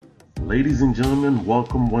Ladies and gentlemen,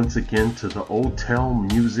 welcome once again to the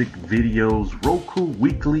OTEL Music Videos Roku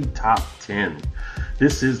Weekly Top 10.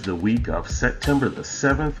 This is the week of September the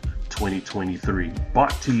 7th, 2023.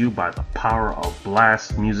 Brought to you by the power of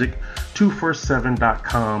Blast Music,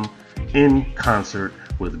 247.com, in concert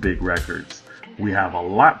with Big Records. We have a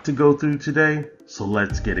lot to go through today, so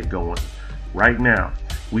let's get it going. Right now,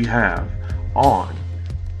 we have on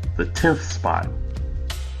the 10th spot,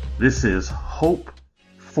 this is Hope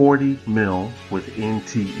 40 Mil with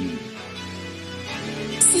NTE.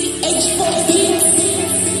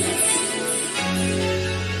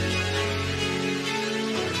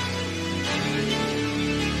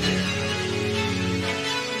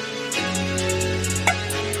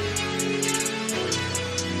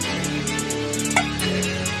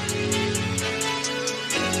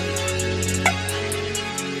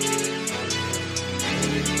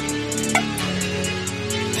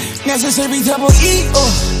 Necessary double E,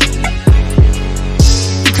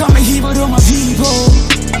 come and heave it on my people.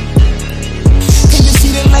 Can you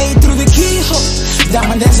see the light through the keyhole?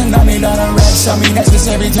 Diamond dancing on me, lot of racks on me.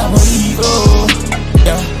 Necessary double E,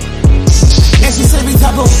 yeah. Necessary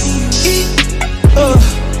double E,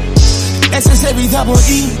 necessary double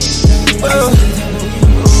E,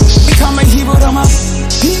 become a hero on my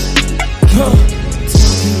people.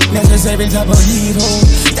 Necessary double evil.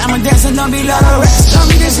 Diamond dancing on me, lot of rats on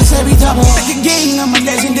me. Necessary double. Like a gang, I'm a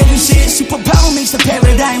legendary shit. Superpower makes the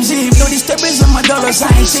paradigm shift. No disturbance on my dollar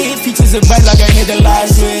sign shit. Features it bright like I hit the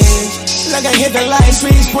light switch. Like I hit the light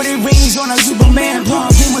switch. Put it rings on a Superman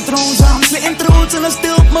pump. Game of Thrones, I'm slitting through till I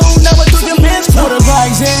still move. Never took the man's put the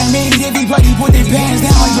vibes in. Made everybody put their pants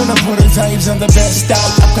down. You're the prototypes, I'm the best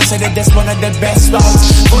out. I'm considered that's one of the best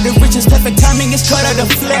routes. For the richest, perfect timing is cut out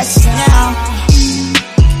of flesh now.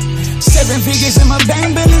 7 figures in my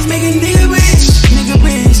bank balance, making nigga rich.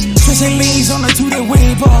 Twisting lanes on the two that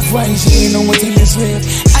wave off right. She ain't know what to live with.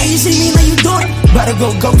 I ain't see me, now you doing. Better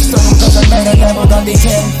go ghost on them, cause I made a level that they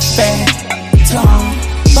can't phantom.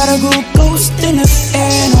 Better go ghost in the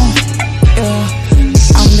phantom.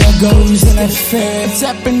 I'm the ghost in the fair. It's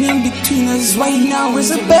happening between us right now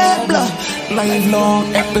is a bad blood.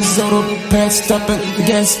 Lifelong episode of pet stop and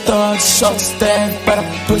get started. Short stack, but I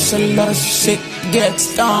push a lot of shit,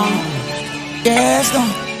 gets done. Yes,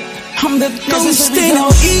 I'm the ghost in the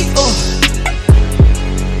E.O.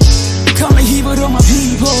 Come and heave it on my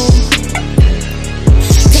people.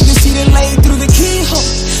 Can you see the light through the keyhole?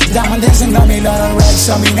 Diamond dancing on me, lot of racks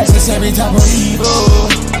on me. Necessary type of evil.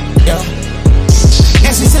 Yeah.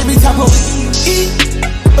 Necessary type of E.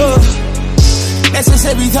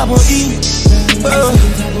 Necessary type of E.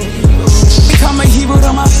 Become a hero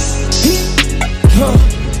on my people.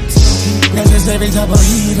 Necessary double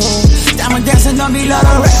evil. Diamond dancing on me, lot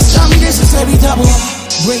of rats on me. Necessary double.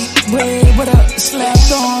 Wait, with a slap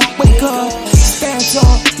on. Wake up, stance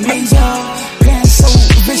on, major. Pants so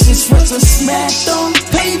vicious, what's a smacked on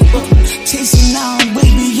paper. Chasing now, way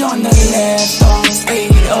beyond the left on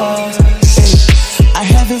stage. I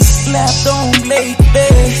haven't slapped on lately.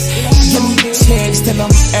 Give me checks till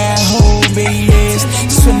I'm at home, baby.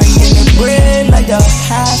 Swimming in the bread like a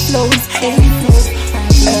half-loaf,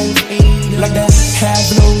 like that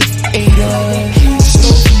half-loaf,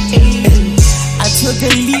 I took a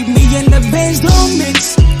leave me in the bench, don't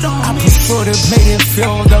mix. I prefer to play the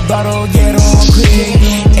field, the bottle, get on quick.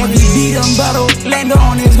 Every beat on bottle, land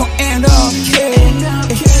on is gon' end up,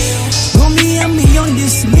 Gon' me on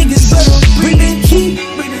this, niggas better bring the heat.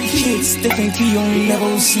 Hits, different key on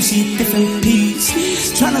levels, you see different beats.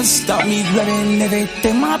 Tryna stop me, grabbing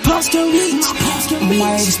everything my pops can reach.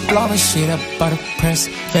 My explorer shit up by the press,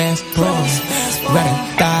 fast bro. Rather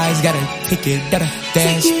thighs, got a ticket, got a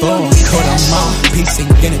dashboard. Caught a mouthpiece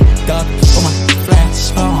and get it dark for my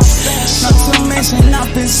flash on. Not to mention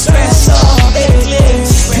I've been stressed off,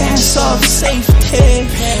 pants off, safety.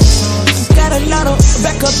 Got a lot of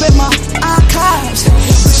backup in my archives.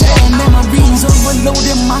 Sharing memories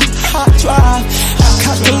overloading my hard drive. I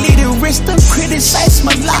calculated risk and criticize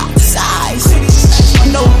my lot size.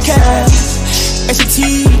 No cap,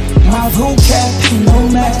 ST, my vocab, no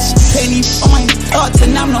match. Penny for my thoughts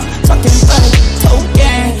and I'm not talking about a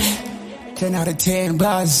token. 10 out of 10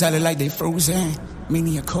 bars sounded like they frozen.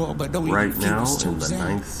 Meaning a call, but don't right now in the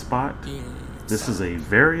 9th spot, this is a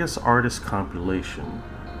various artist compilation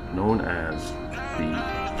known as the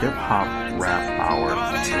Hip Hop Rap Hour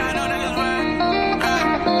 10.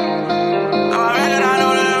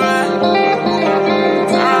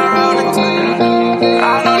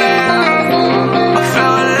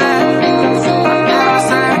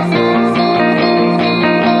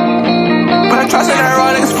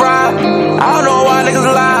 I don't know why niggas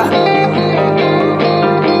lie.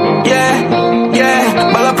 Yeah.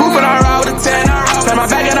 my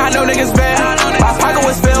back and I know niggas bad. My pocket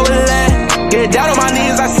was filled with lead. Get down on my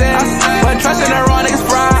knees, I said. But trusting the wrong niggas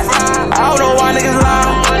fried. I don't know why niggas lie.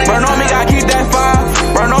 Burn on me, I keep that fire.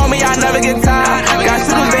 Burn on me, I never get tired. Got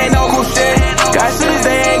shooters, they ain't no cool shit. Got shooters,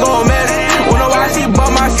 they ain't gon' miss. Wonder why she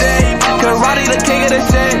bought my shit. Cause Ronnie the king of the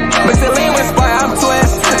shit. Mixin' lean with Spy, I'm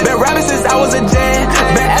twist. Been rapping since I was a J.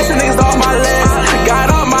 Been asking niggas off my list. Got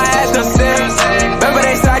off my ass, no six. Remember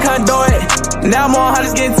they said I couldn't do it. Now I'm on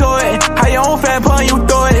hunters getting to it. How your own fan pulling you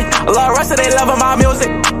through it. A lot of rest of they loving my music.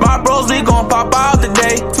 My bros, we gon' pop out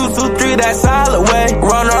today. 223, that solid way.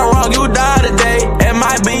 Run or wrong, you die today. It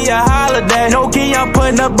might be a holiday. No key, I'm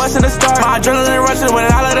putting up bus in the start. My adrenaline rushing when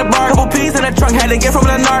I let it bar. Couple P's in the trunk, had to get from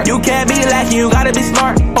the narc. You can't be lacking, you gotta be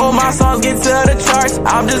smart. All my songs get to the charts.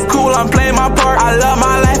 I'm just cool, I'm playing my part. I love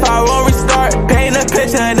my life, I won't restart. Paint a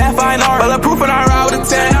picture and that fine art. Bulletproof and I ride with a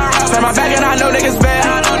 10. Turn my back and I know niggas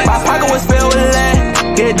bad. My pocket was filled with lead.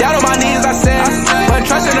 Get down on my knees, I said. But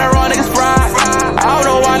trusting the wrong niggas fried. I don't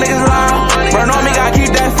know why niggas lie. Burn on me, I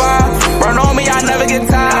keep that fire. Burn on me, I never get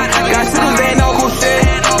tired. Got shooters, they ain't no cool shit.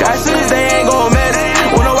 Got shooters, they ain't gon' miss.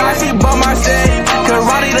 Wonder why she bought my shit. Cause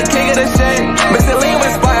Ronnie the king of the shit. Mixin' lean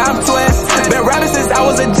with Spy, I'm twist. Been rapping since I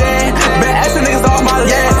was a J. Been asking niggas off my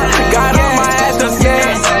list. Got on my ass, no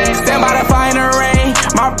scared. Stand by the fire in the rain.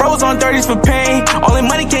 My bros on 30s for pain. Only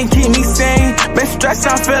money can't keep me sane. Been stressed,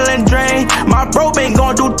 I'm feeling drained. My bro been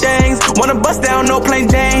gon' do things. Wanna bust down, no plain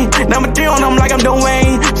Jane. Number 3 on him like I'm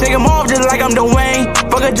Dwayne. Shake him off just like I'm Dwayne.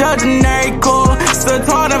 Fuck a judge and every cool. Stood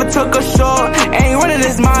tall, never took a short. Ain't running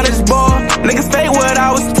this mind, this ball. Niggas fake what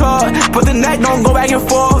I was taught. But the neck don't go back and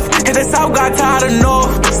forth. Hit the south, got tired of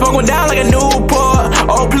north. Smoking down like a Newport.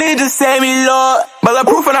 Oh, please just save me, Lord.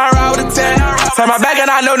 Bulletproof and I ride with a 10. Turn my back and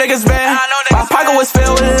I know niggas bad. My pocket was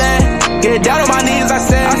filled with lead. Get down on my knees, I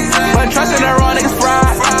said. But trusting the wrong niggas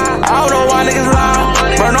fried. I don't know why niggas lie.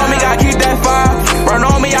 Burn on me, I keep that fire. Burn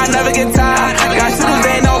on me, I never get tired. Got shooters,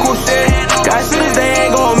 they ain't no cool shit. Got shooters, they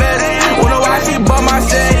ain't gon' miss. Wonder why she bought my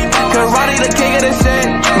shit. Cause Ronnie the king of the shit.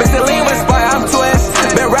 Mixin' lean with Spy, I'm twist.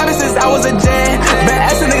 Been rapping since I was a J. Been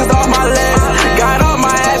asking niggas off my list. Got off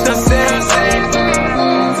my ass, no six.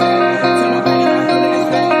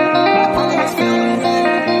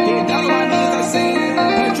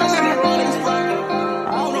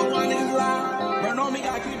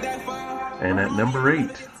 And at number 8,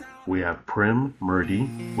 we have Prim Murdy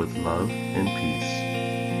with Love and Peace.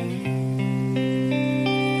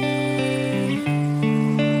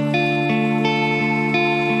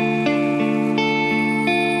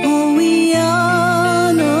 Oh, we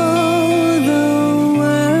all know the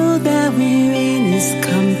world that we're in is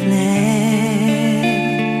complex.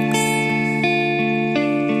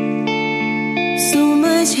 So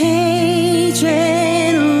much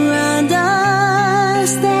hatred around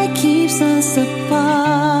us that keeps us apart.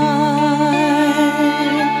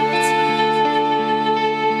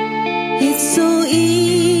 It's so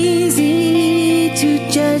easy to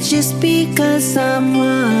judge just because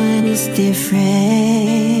someone is different.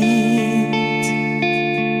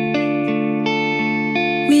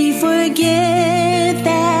 We forget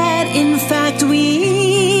that in fact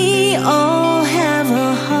we all have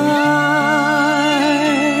a heart.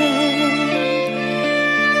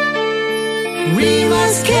 We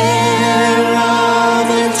must care all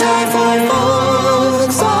the time for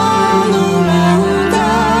folks all around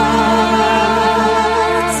us,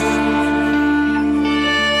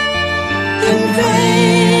 and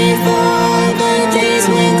pray for the days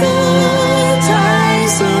when good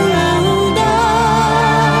times surround us.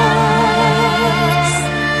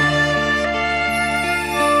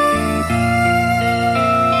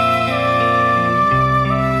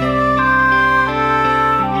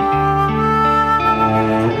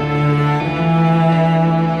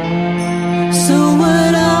 So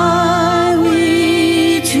what are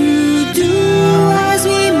we to do as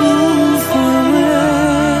we move forward?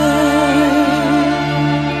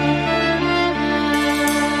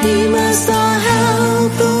 We must all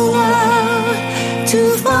help the world to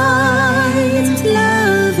find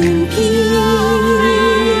love and peace.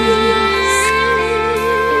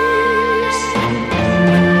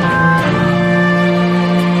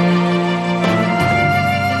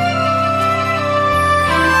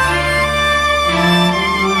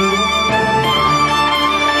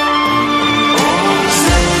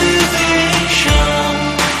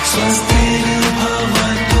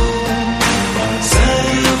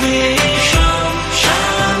 Salvation,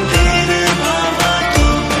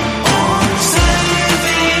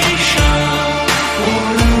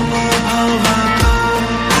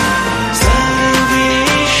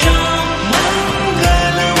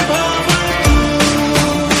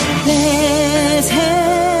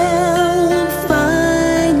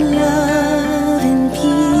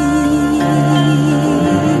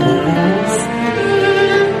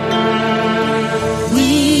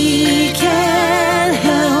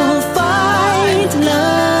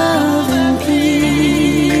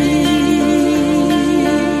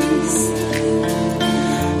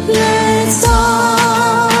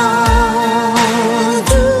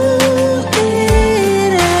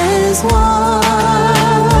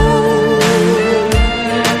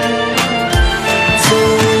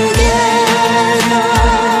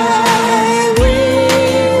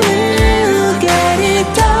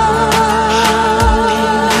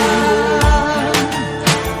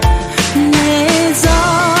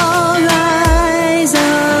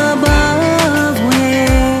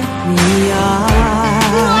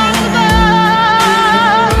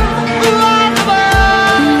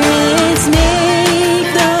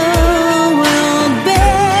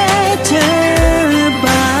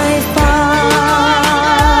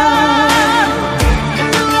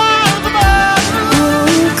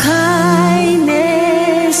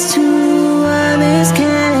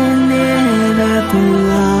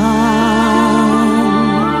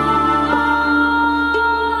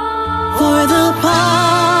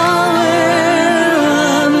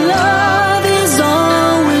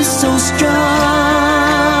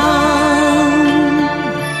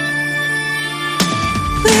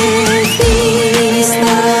 With these,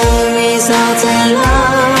 the results are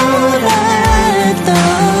love at the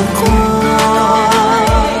core.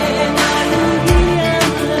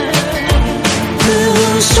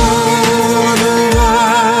 We'll show the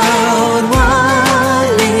world what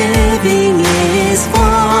living is for.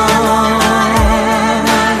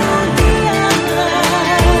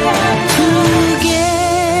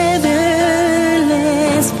 Together,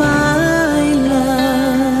 let's find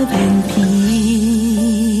love and peace.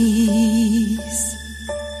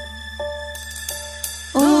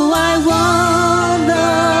 Oh, I want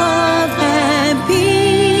love and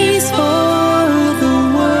peace for the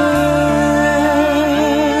world.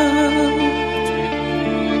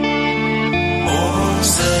 Om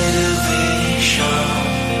Sarvesham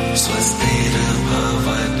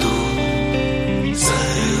Swastirabhavatu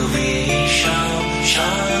Sarvesham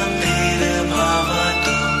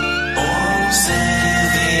Shantirabhavatu Om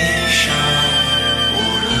Sarvesham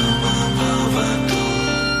Purnamabhavatu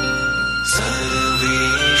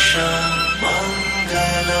Sarvesham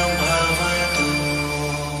Mangalam Bhavatu.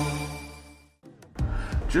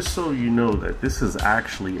 Just so you know that this is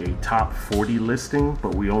actually a top 40 listing,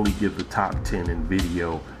 but we only give the top 10 in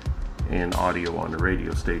video and audio on the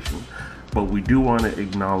radio station. But we do want to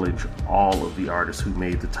acknowledge all of the artists who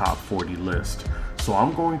made the top 40 list. So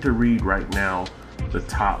I'm going to read right now the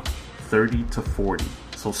top 30 to 40.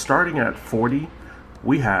 So starting at 40,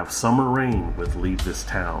 we have Summer Rain with Leave This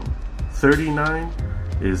Town. 39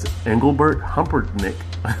 is Engelbert Humperdinck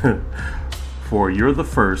for You're the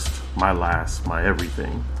First, My Last, My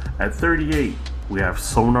Everything. At 38, we have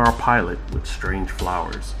Sonar Pilot with Strange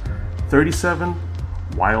Flowers. 37,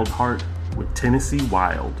 Wild Heart with Tennessee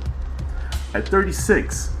Wild. At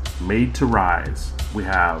 36, Made to Rise, we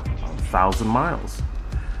have 1,000 Miles.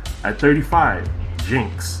 At 35,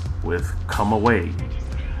 Jinx with Come Away.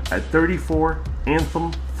 At 34,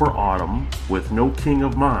 Anthem for Autumn with No King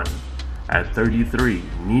of Mine. At 33,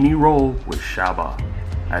 Nini Roll with Shaba.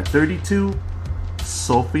 At 32,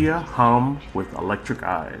 Sophia Hum with Electric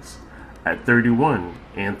Eyes. At 31,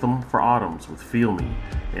 Anthem for Autumns with Feel Me.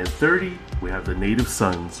 And 30, we have the Native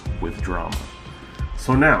Sons with Drama.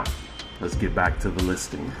 So now, let's get back to the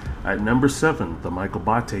listing. At number 7, the Michael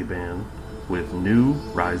Bate Band with New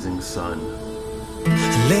Rising Sun.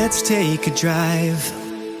 Let's take a drive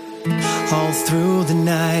all through the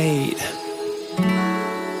night,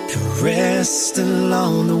 rest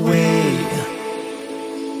along the way.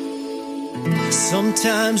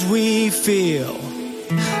 Sometimes we feel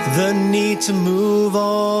the need to move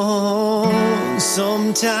on.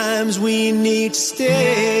 Sometimes we need to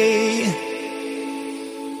stay.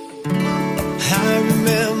 I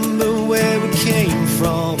remember where we came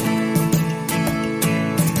from,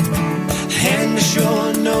 and I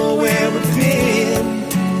sure know where we've been.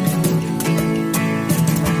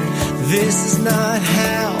 This is not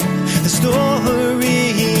how the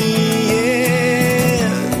story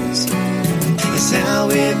ends. It's how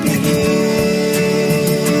it begins.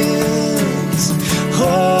 Oh,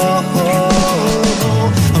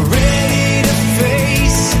 ready to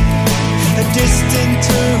face a distant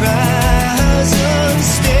horizon,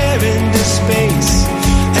 stare into space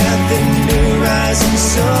at the new rising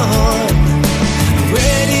sun.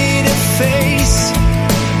 Ready to face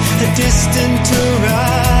a distant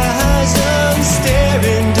horizon, stare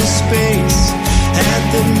into space at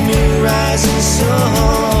the new rising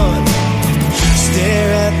sun.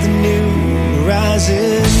 Stare at the new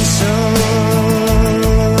rising sun.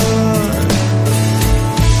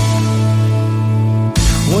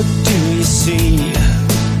 What do you see?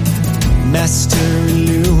 Master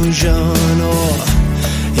illusion or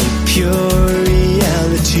a pure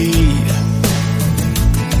reality?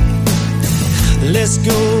 Let's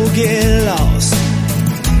go get lost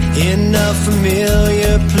in a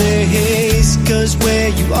familiar place, 'cause where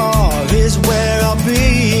you are is where I'll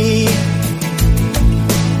be.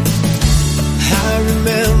 I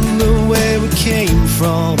remember where we came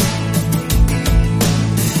from,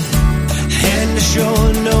 and I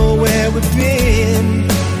sure know where we've been.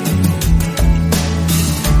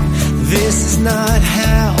 This is not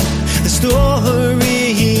how the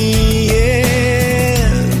story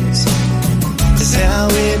ends. It's how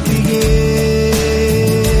it begins.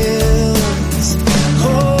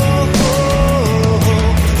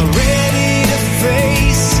 Ready to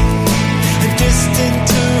face a distant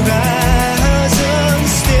horizon,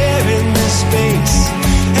 stare into space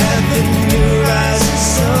at the new rising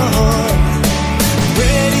sun.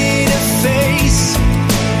 Ready to face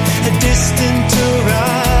a distant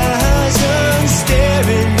horizon, stare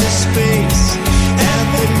into space at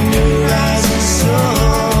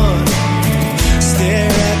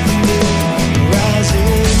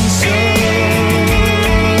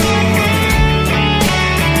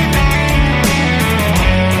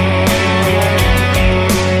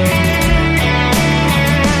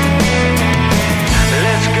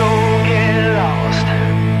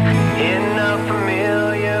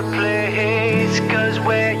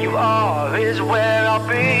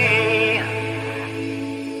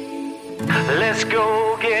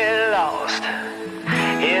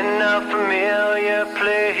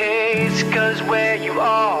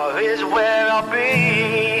is where I'll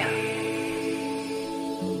be.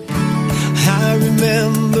 I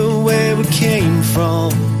remember where we came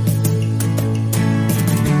from,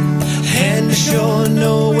 and I sure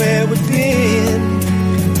know where we've been.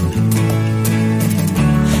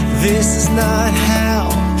 This is not how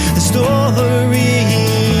the story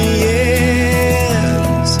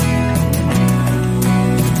ends.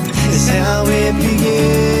 It's how it begins.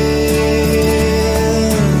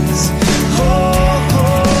 Oh,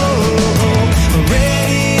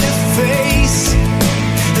 ready to face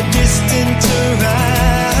a distant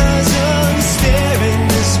horizon, stare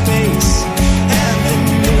into space at the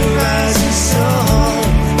new rising sun.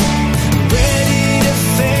 Ready to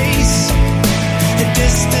face a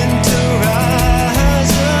distant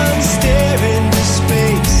horizon, stare into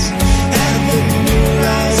space at the new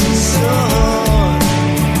rising sun.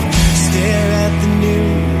 Stare at the new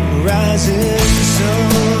rising sun.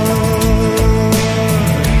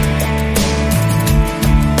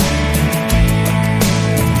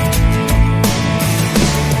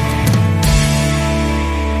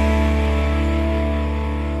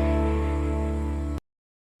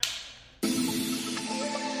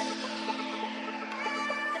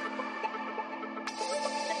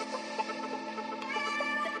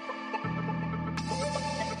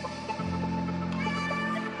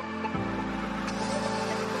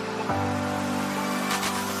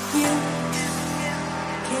 You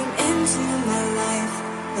came into my life.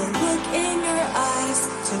 The look in your eyes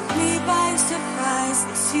took me by surprise.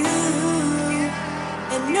 It's you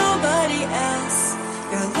and nobody else.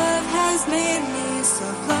 Your love has made me so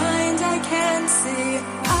blind I can't see.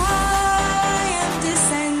 I am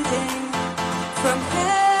descending from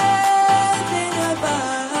heaven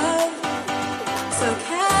above. So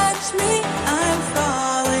catch me, I'm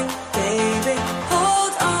falling, baby.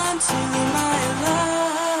 Hold on to my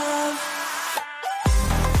love.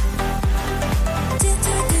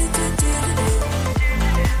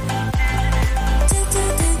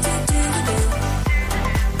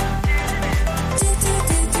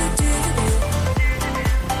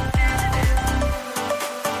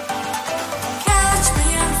 Catch me,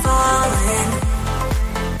 I'm falling.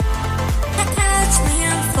 Catch me,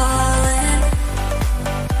 I'm falling.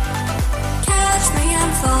 Catch me,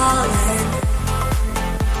 I'm falling.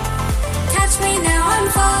 Catch me now, I'm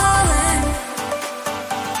falling.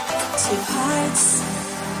 Two hearts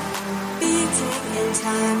beating in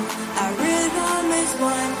time. Our rhythm is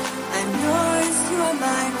one. I'm yours, you are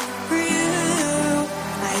mine. For you,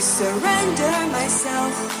 I surrender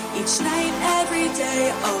myself. Each night, every day,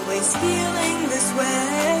 always feeling this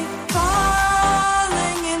way.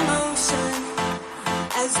 Falling in motion,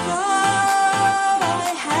 as though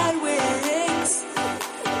I had wings.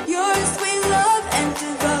 Your sweet love and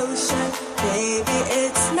devotion, baby,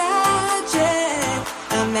 it's magic,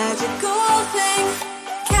 a magical thing.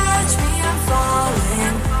 Catch me, I'm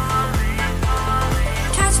falling.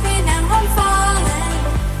 Catch me now, I'm falling.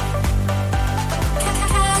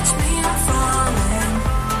 Catch me, I'm falling.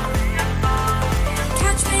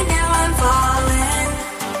 Catch me now, I'm falling.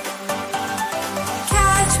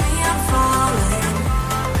 Catch me, I'm falling.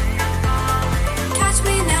 Catch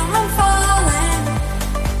me now, I'm falling.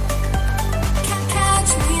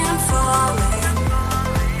 Catch me, I'm falling.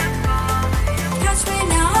 Catch me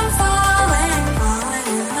now, I'm falling, falling.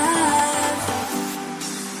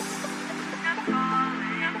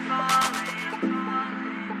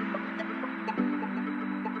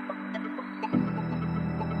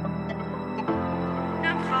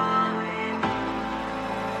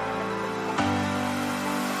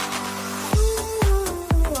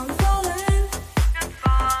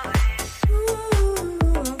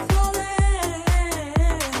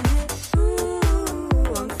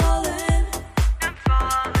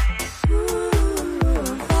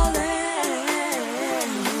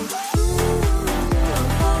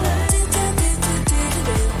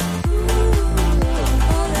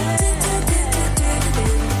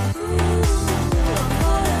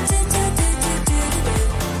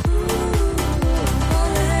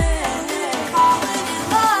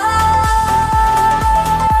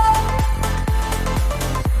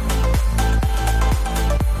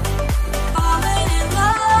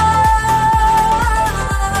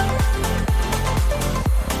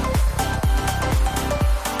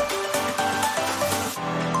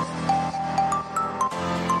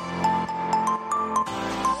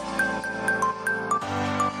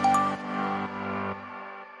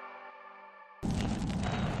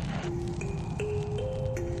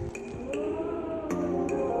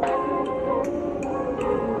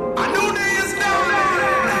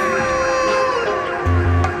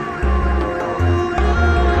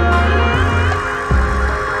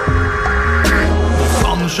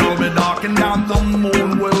 the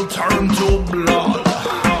moon will turn to blood.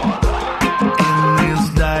 In these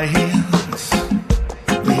days,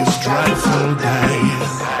 these dreadful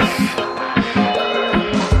days,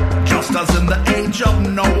 just as in the age of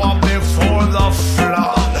Noah before the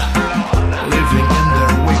flood, living in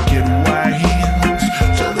their wicked ways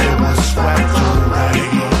till they were swept away.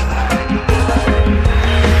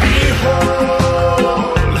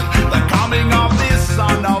 Behold, the coming of the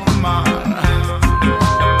Son of Man.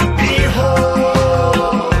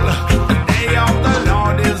 Behold, the day of the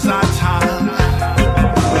Lord is at hand.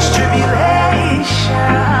 This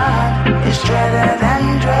tribulation is dreader than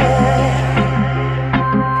dread.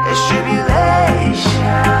 This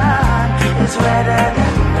tribulation is redder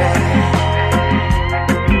than red.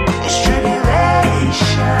 This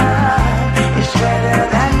tribulation is dreader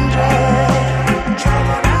than dread.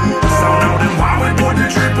 So now then why we put the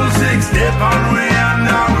 666 dip on we and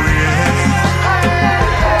now we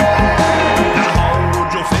Now how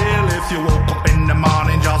would you feel if you woke up in the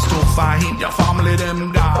morning just to find your family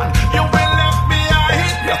them gone? You been left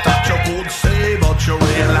behind. You thought you could say but you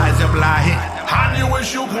realize you're blind. And you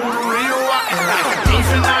wish you could rewind like a thief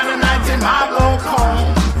in the night in my walk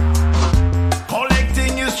home,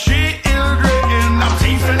 collecting his children. A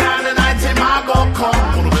thief in the night in my walk home.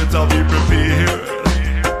 Gonna better be prepared.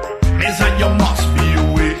 Is that you must be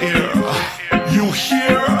aware. You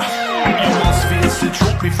hear? You must face the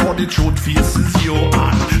truth before the truth faces you.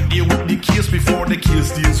 And deal with the case before the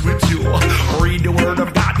case deals with you. Read the word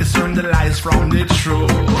of God, discern the lies from the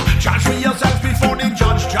truth. Judge for yourself before the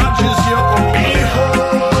judge judges you.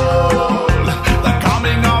 Behold, the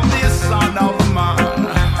coming of the Son of Man.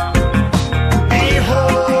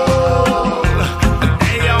 Behold, the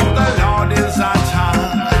day of the Lord is at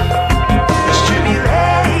hand. This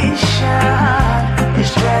tribulation is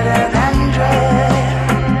dreader than dread.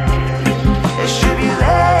 This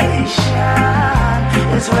tribulation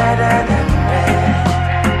is redder than red.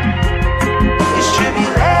 This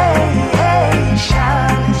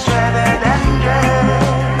tribulation is dreader than dread.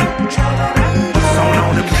 So now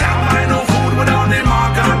them can't buy no food without the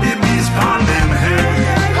mark of the beast on them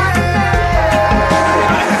head.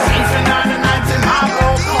 Like a thief in the night in my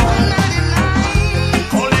walk home,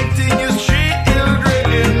 collecting his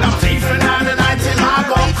children. A thief in the night in my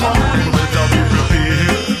walk home. You better be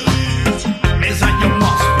prepared. Is that you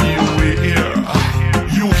must be aware.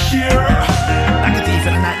 You hear? Like a thief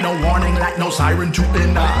in the night, no warning, like no siren to the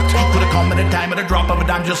night. Could have come at a time at a drop of a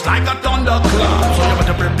dime, just like a thunderclap. So you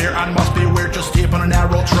better prepare and must be aware, just stay on a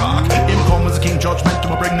narrow track. Him come as a king, judgment to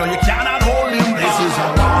my bring, no you cannot hold him. This is a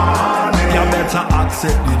warning. You better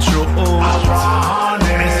accept the truth.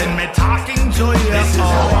 Listen me talking to you. This is a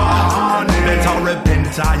warning. Better repent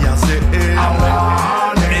of your sin.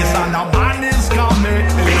 This and a man is coming.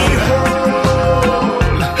 Behold,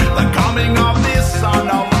 the coming of the Son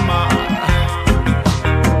of Man.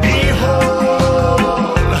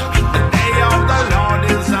 Behold, the day of the Lord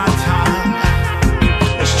is at hand.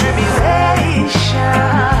 This tribulation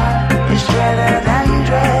is dreader than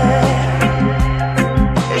dread.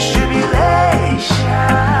 This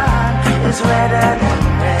tribulation is redder than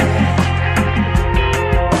red.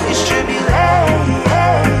 This tribulation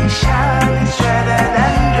is dreader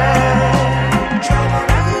than dread.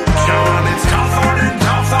 John, it's tougher than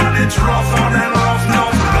tough and it's rougher than rough, no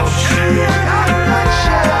bloodshed.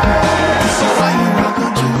 So why you a go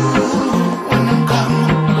do when I'm come?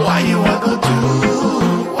 Why you a go do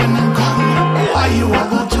when I'm come? Why you a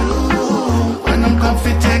go do when I'm come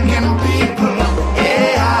for taking people?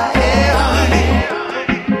 Yeah, yeah.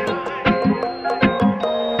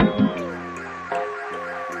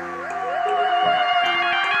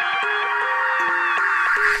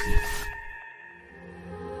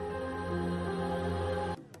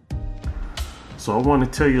 So I want to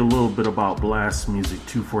tell you a little bit about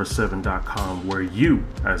blastmusic247.com, where you,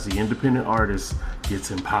 as the independent artist, gets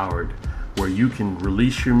empowered, where you can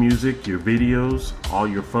release your music, your videos, all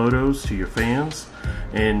your photos to your fans,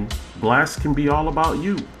 and Blast can be all about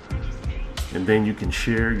you. And then you can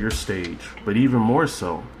share your stage. But even more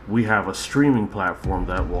so, we have a streaming platform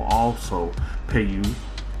that will also pay you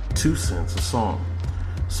 2 cents a song.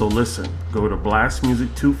 So listen, go to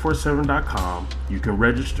blastmusic247.com. You can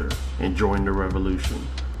register and join the revolution.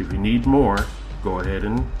 If you need more, go ahead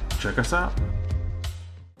and check us out.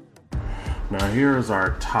 Now here is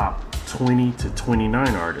our top 20 to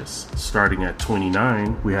 29 artists. Starting at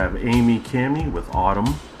 29, we have Amy Cami with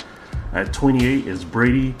Autumn. At 28 is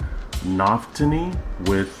Brady Noftany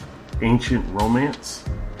with Ancient Romance.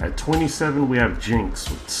 At 27, we have Jinx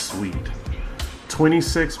with Sweet.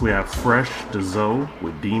 26, we have Fresh DeZoe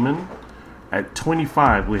with Demon. At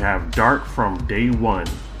 25, we have Dark from Day One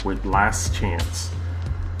with Last Chance.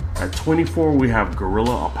 At 24, we have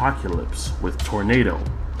Gorilla Apocalypse with Tornado.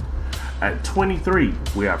 At 23,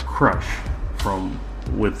 we have Crush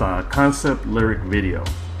with a concept lyric video.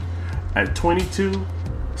 At 22,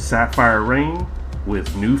 Sapphire Rain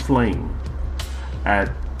with New Flame.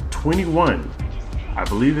 At 21, I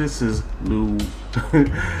believe this is Louis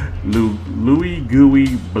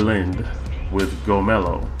Gooey Blend with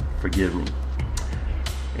Gomelo. Forgive me.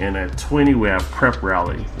 And at 20, we have Prep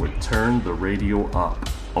Rally with Turn the Radio Up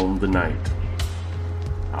on the Night.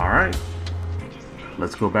 Alright,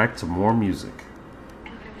 let's go back to more music.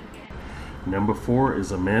 Number 4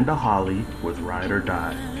 is Amanda Holly with Ride or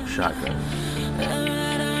Die, Shotgun.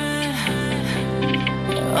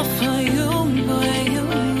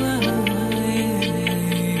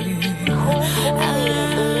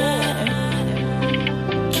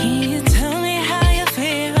 Can you tell me how you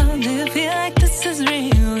feel? Do you feel like this is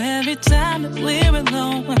real? Every time that we're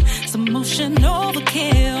alone, it's emotion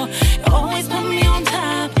overkill. You always put me on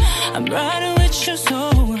top. I'm riding with you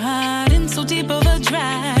so hard and so deep of a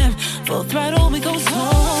drive. Full throttle, we go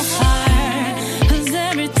so far. 'Cause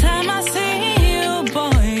every time I see you,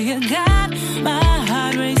 boy, you got my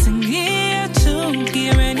heart racing gear to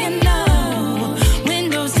gear. And you know,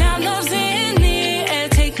 windows down, love's in the air.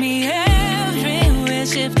 Take me everywhere,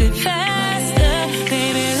 shift it faster.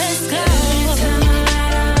 Baby, let's go. Every time I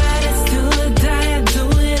ride, it's do or die. I do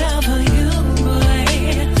it all for you, boy.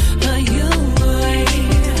 For you, boy.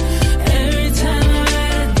 Every time I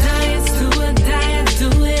ride or die, it's do or die. I do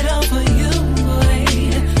it all for you, boy.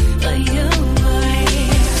 For you, boy.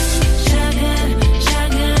 Shotgun,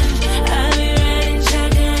 shotgun. I'll be riding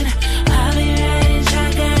shotgun. I'll be riding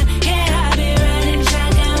shotgun. Yeah, I'll be riding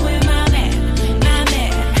shotgun with my man, my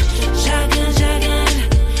man. Shotgun, shotgun.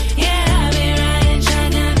 Yeah, I'll be riding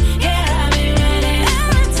shotgun. Yeah, I'll be riding.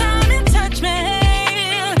 Every time you touch me,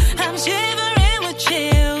 I'm shivering with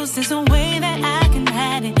chills. There's no way that I can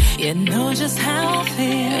hide it. You know just how I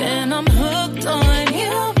feel, and I'm hooked on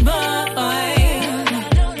you, boy.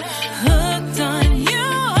 Hooked on you.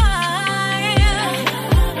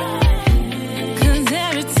 'Cause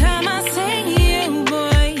every time I see you,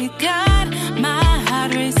 boy, you got my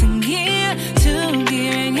heart racing gear to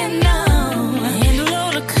gear. And you know, handle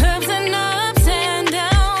all the curves and ups and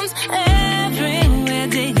downs, everywhere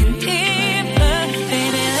digging deeper.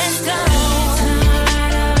 Baby, let's go.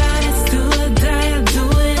 It's do or die. I do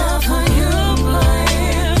it all for you, boy.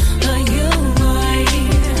 For you, boy.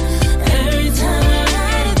 Every time I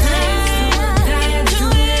ride or die, I do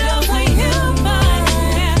it all for you, boy.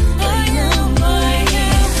 For you, boy.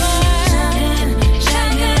 Shotgun,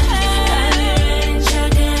 shotgun. I'll be riding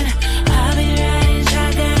shotgun. I'll be riding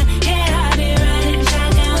shotgun. Yeah, I'll be riding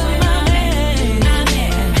shotgun with my man, my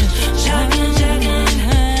man. Shotgun, shotgun.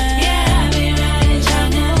 Yeah, I'll be riding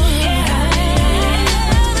shotgun. Yeah, I'll be riding.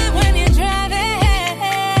 When you're driving,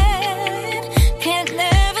 can't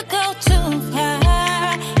never go too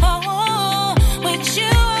far. Oh, with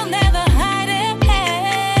you I'll never hide it.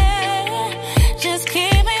 Just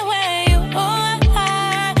keep me where you are.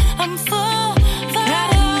 I'm full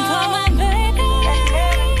riding for my baby.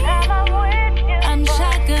 I'm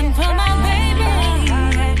shotgun for my baby.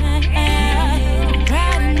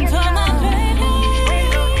 Riding for my baby.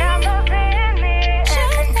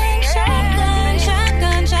 Shotgun, shotgun,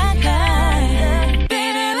 shotgun, shotgun.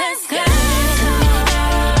 Baby, let's go.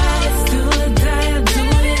 It's do or die. I do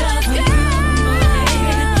it all for you, boy.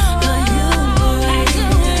 For you, boy. I do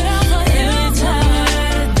it all for you. Every time I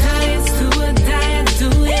ride or die, it's do or die. I do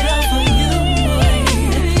it all for you, boy.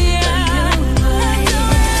 For you, boy.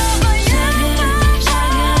 Shotgun,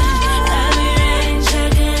 shotgun. I'll be riding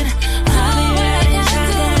shotgun. I'll be riding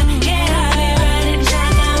shotgun. Yeah, I'll be riding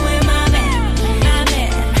shotgun with my man, my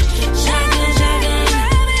man. Shotgun, shotgun.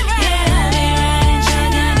 Yeah, I'll be riding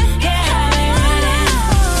shotgun. Yeah, I'll be riding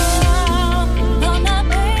for my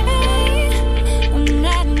baby. I'm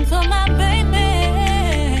riding for my baby.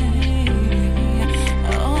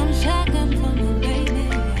 Oh, I'm shotgun for my baby.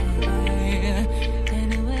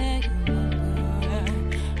 Anywhere you go,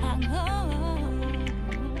 I go.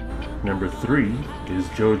 Number 3 is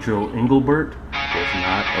JoJo Engelbert with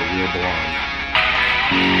Not a Real Blonde.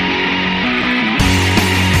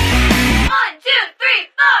 1, 2, 3,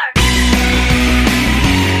 4.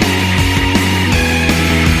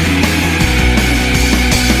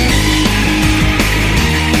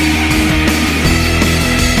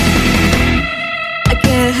 I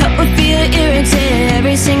can't help but feel irritated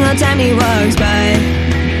every single time he walks by.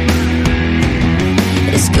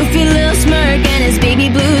 His goofy little smirk and his baby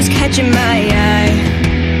blues catching my eye.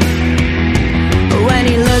 When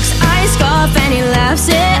he looks, I scoff and he laughs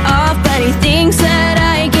it off, but he thinks that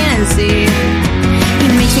I get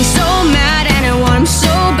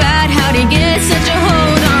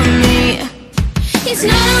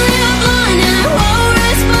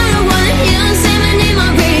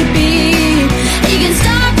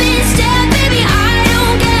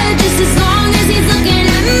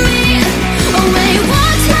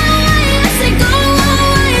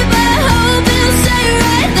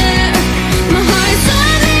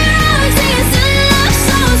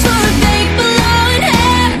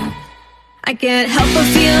can't help but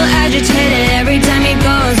feel agitated every time he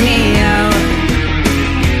calls me out.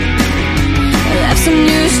 I have some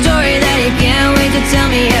new story that he can't wait to tell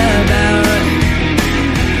me about.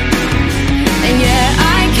 And yeah,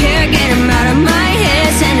 I can't get him out of my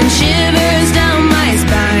head, sending shivers down my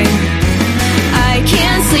spine. I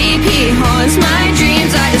can't sleep, he haunts my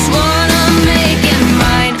dreams, I just wanna make him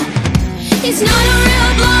mine. He's not a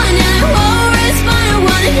real blonde and I won't respond. I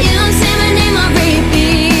wanna hear him say my name on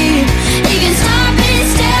repeat. He can stop and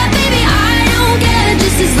stare, baby, I don't care,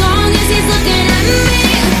 just as long as he's looking at me.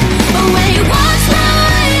 But when he walks my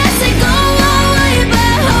way, I say go away, but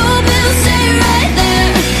I hope he'll stay right there.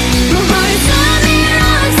 My heart's on me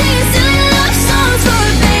wrong, singing silly love songs for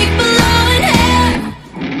a fake blonde hair.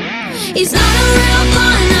 He's not a real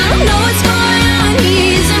blonde, I don't know what's going on. He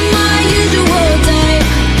isn't my usual type.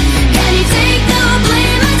 Can he take the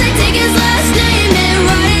blame as I take his last name and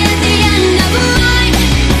write at the end of a line?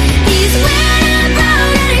 He's weird and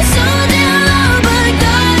proud and he's so damn loud, but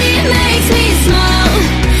God, he makes me smile.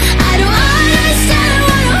 I don't understand, I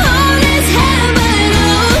wanna hold his hand, but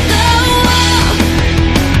oh the while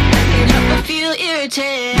I can't help but feel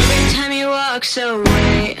irritated every time he walks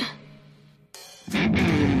away.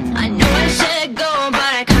 I know I said go,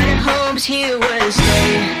 but I kinda hoped he would stay.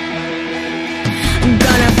 I'm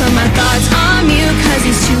gonna put my thoughts on mute, cause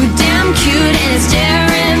he's too damn cute and it's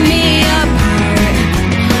tearing me apart.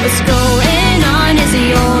 What's going on? Is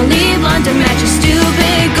he only blonde to match a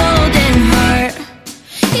stupid golden heart?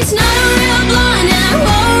 He's not a real blonde and I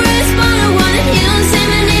won't respond. I wanna hear him say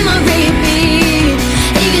my name on repeat.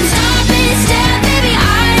 He can stop and stare, baby,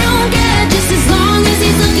 I don't care, just as long as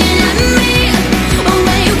he's looking at me. Oh,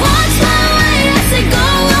 when he walks my way, I say go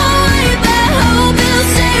away, but I hope he'll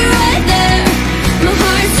stay right there. My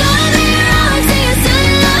heart's on me wrong, singing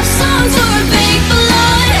silly love songs for a fake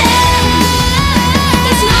blonde hair.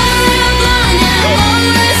 He's not a real blonde and I won't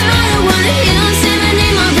respond. I wanna hear him say my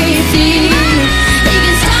name on repeat. He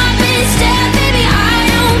can stop and stare, baby, I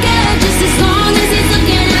don't care, just as long as he's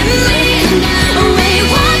looking at me. Oh, when he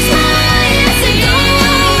walks my way, I say go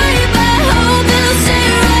away, but I hope he'll stay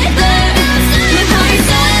right there. My heart's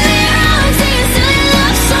on me wrong, singing silly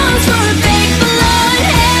love songs for a fake blonde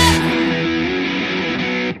hair.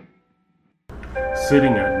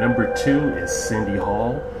 Sitting at number 2 is Cindy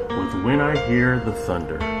Hall with When I Hear the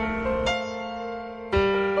Thunder.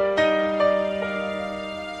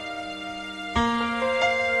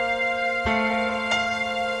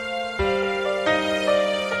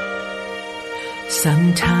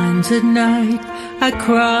 Sometimes at night I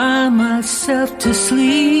cry myself to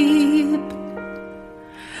sleep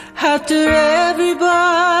after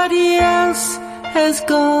everybody else has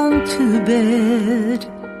gone to bed,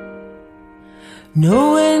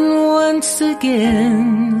 knowing once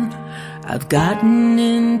again I've gotten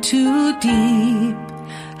in too deep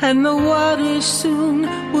and the water soon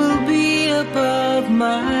will be above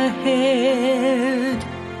my head.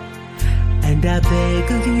 And I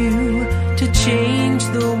beg of you to change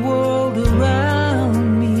the world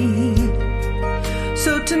around me,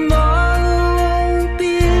 so tomorrow won't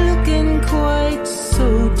be looking quite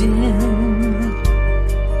so dim.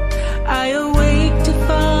 I awake to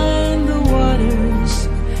find the waters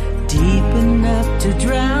deep enough to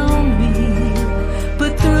drown me,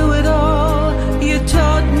 but through it all you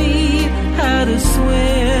taught me how to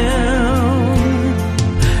swim.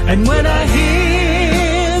 And when I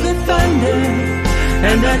hear the thunder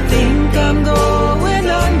and I think I'm going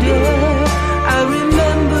under, I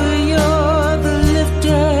remember you're the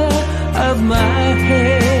lifter of my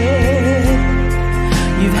head.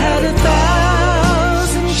 You've had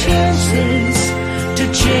 1,000 chances to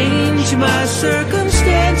change my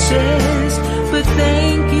circumstances, but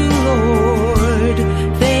thank you, Lord,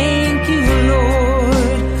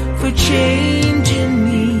 for changing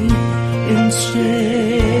me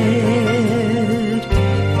instead.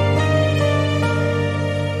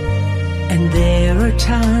 And there are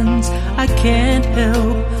times I can't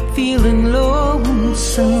help feeling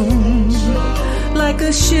lonesome, like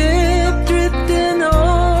a ship drifting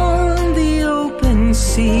on the open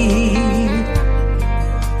sea.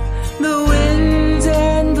 The winds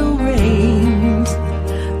and the rains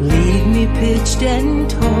leave me pitched and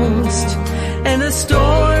tossed, and a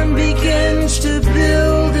storm begins to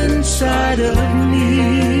build inside of me.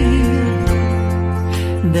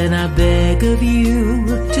 Then I beg of you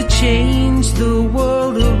to change the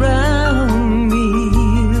world around me,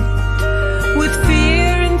 with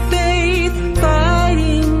fear and faith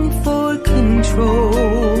fighting for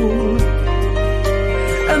control.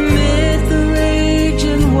 Amid the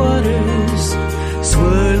raging waters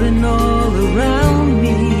swirling all around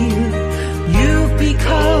me, you've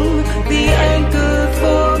become the anchor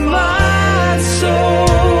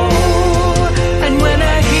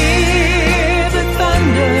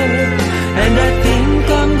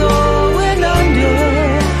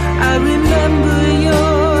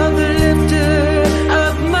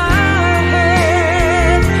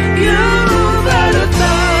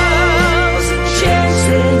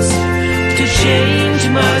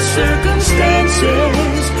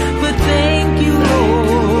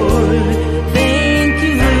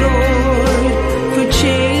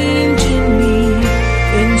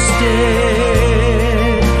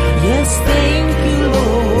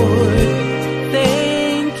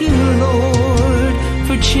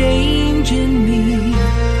in me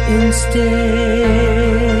instead.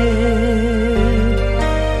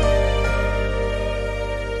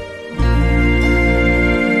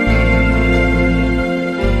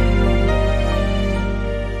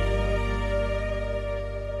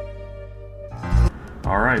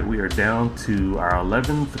 All right, we are down to our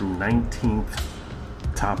 11th through 19th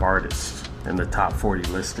top artists in the top 40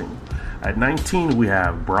 listing. At 19, we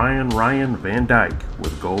have Brian Ryan Van Dyke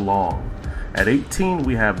with Go Long. At 18,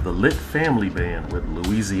 we have the Lit Family Band with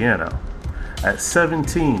Louisiana. At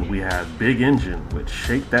 17, we have Big Engine with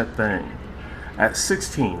Shake That Thing. At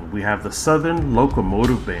 16, we have the Southern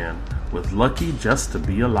Locomotive Band with Lucky Just to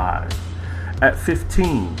Be Alive. At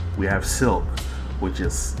 15, we have Silk, which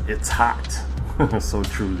is It's Hot. So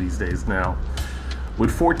true these days now. With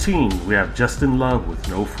 14, we have Justin Love with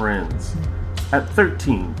No Friends. At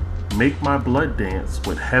 13, Make My Blood Dance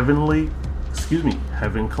with Heaven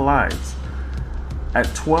Collides.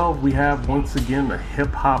 At 12, we have once again the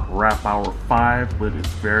Hip Hop Rap Hour 5 with its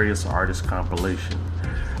various artist compilation.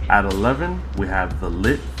 At 11, we have the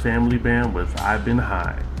Lit Family Band with I've Been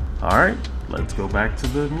High. Alright, let's go back to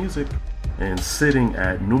the music. And sitting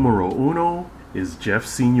at numero uno is Jeff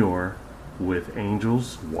Senior with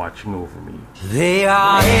Angels Watching Over Me. They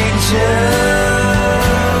are angels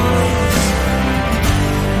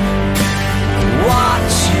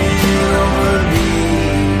watching over me.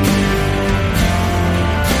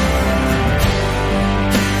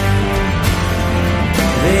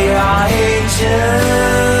 They are angels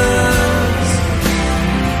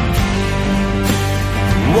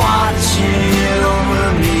watching over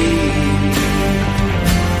me.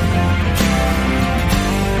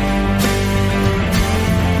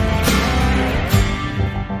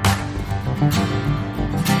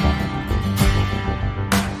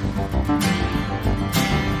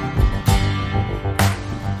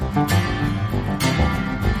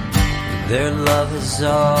 Their love is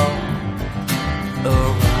all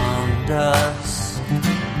around us.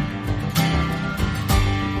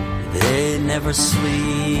 They never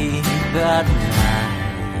sleep at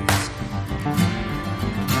night.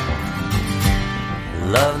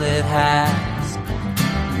 Love that has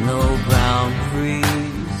no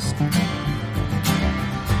boundaries,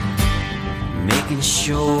 making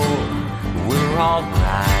sure we're all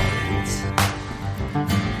right.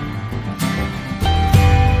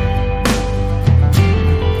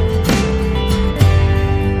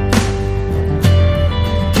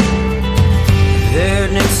 They're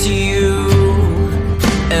next to you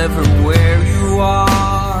everywhere you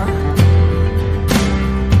are.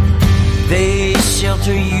 They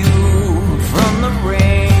shelter you from the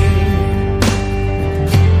rain.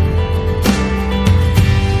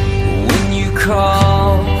 When you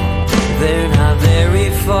call, they're not very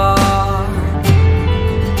far.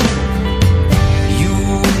 You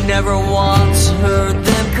never once heard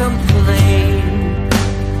them complain.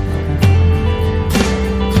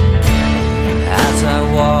 As I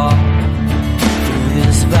walk through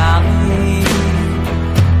this valley,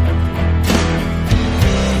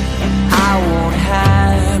 I won't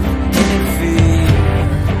have any fear.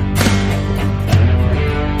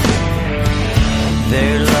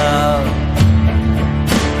 Their love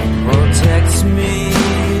protects me,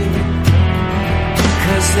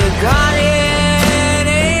 'cause the guardian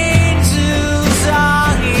angels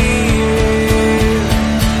are here.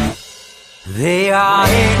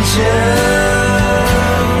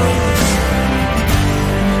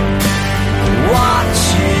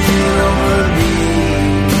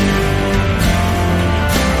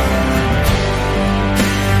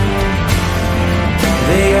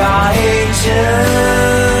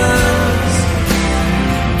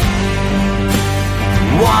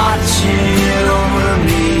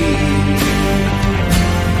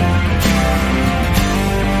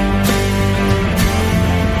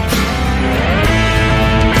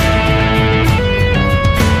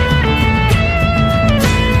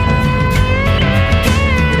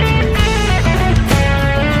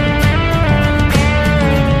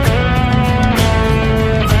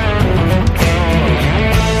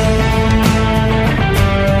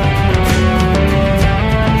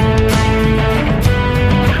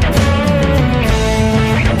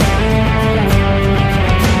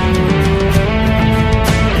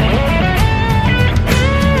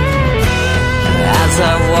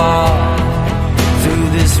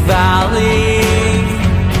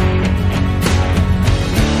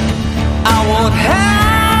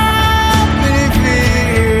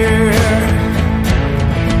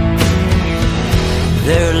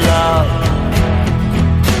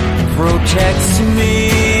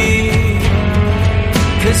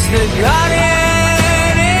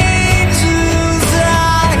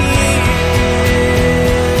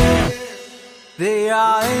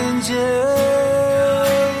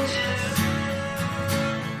 angels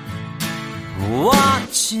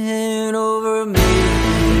watching over me.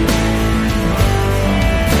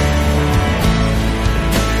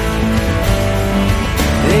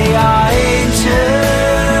 They are angels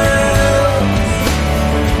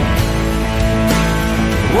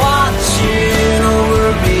watching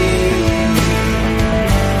over me.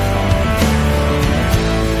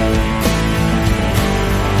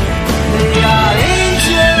 They are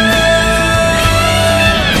angels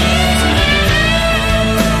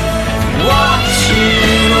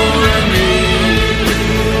watching over me.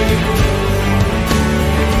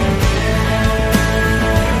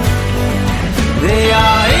 They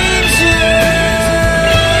are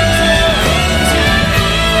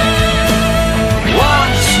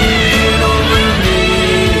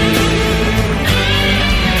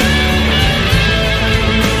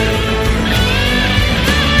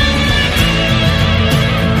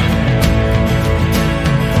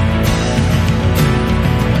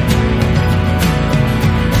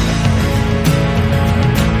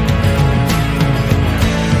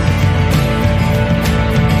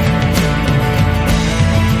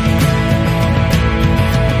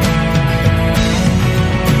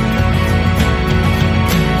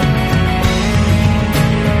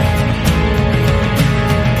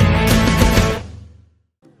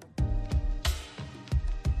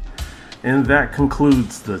And that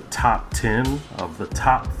concludes the top 10 of the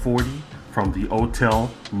top 40 from the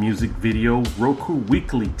OTEL Music Video Roku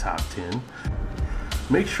Weekly Top 10.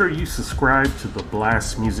 Make sure you subscribe to the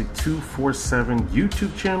Blast Music 247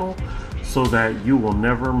 YouTube channel so that you will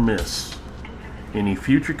never miss any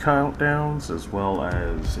future countdowns, as well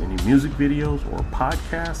as any music videos or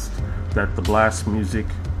podcasts that the Blast Music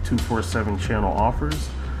 247 channel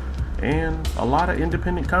offers, and a lot of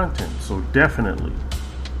independent content. So definitely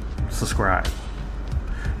subscribe.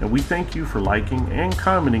 And we thank you for liking and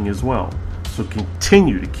commenting as well. So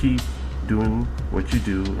continue to keep doing what you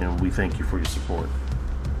do, and we thank you for your support.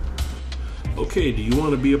 Okay, do you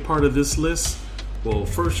want to be a part of this list? Well,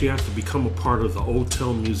 first you have to become a part of the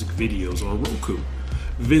OTEL Music Videos on Roku.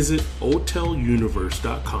 Visit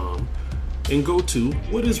oteluniverse.com and go to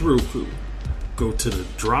What is Roku? Go to the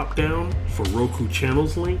drop down for Roku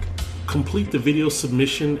channels link. Complete the video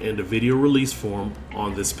submission and the video release form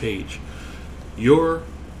on this page. Your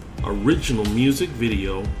original music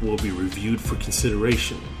video will be reviewed for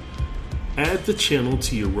consideration. Add the channel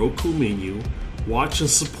to your Roku menu. Watch and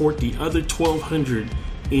support the other 1,200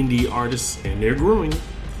 indie artists, and they're growing.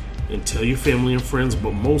 And tell your family and friends,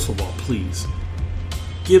 but most of all, please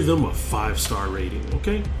give them a 5-star rating,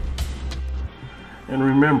 okay? And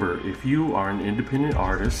remember, if you are an independent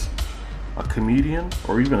artist, a comedian,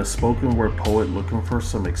 or even a spoken word poet looking for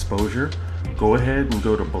some exposure, go ahead and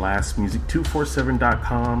go to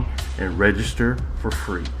blastmusic247.com and register for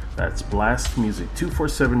free. That's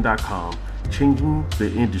blastmusic247.com, changing the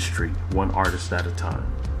industry one artist at a time.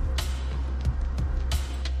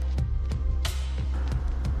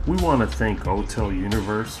 We want to thank OTEL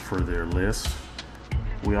Universe for their list.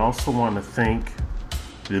 We also want to thank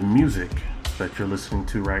the music that you're listening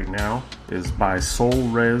to right now is by Soul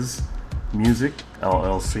Res Music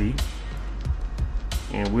LLC,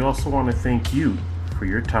 and we also want to thank you for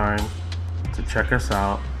your time to check us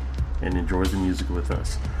out and enjoy the music with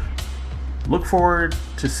us. Look forward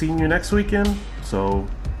to seeing you next weekend, so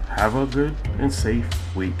have a good and safe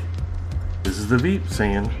week. This is the Veep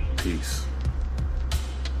saying peace.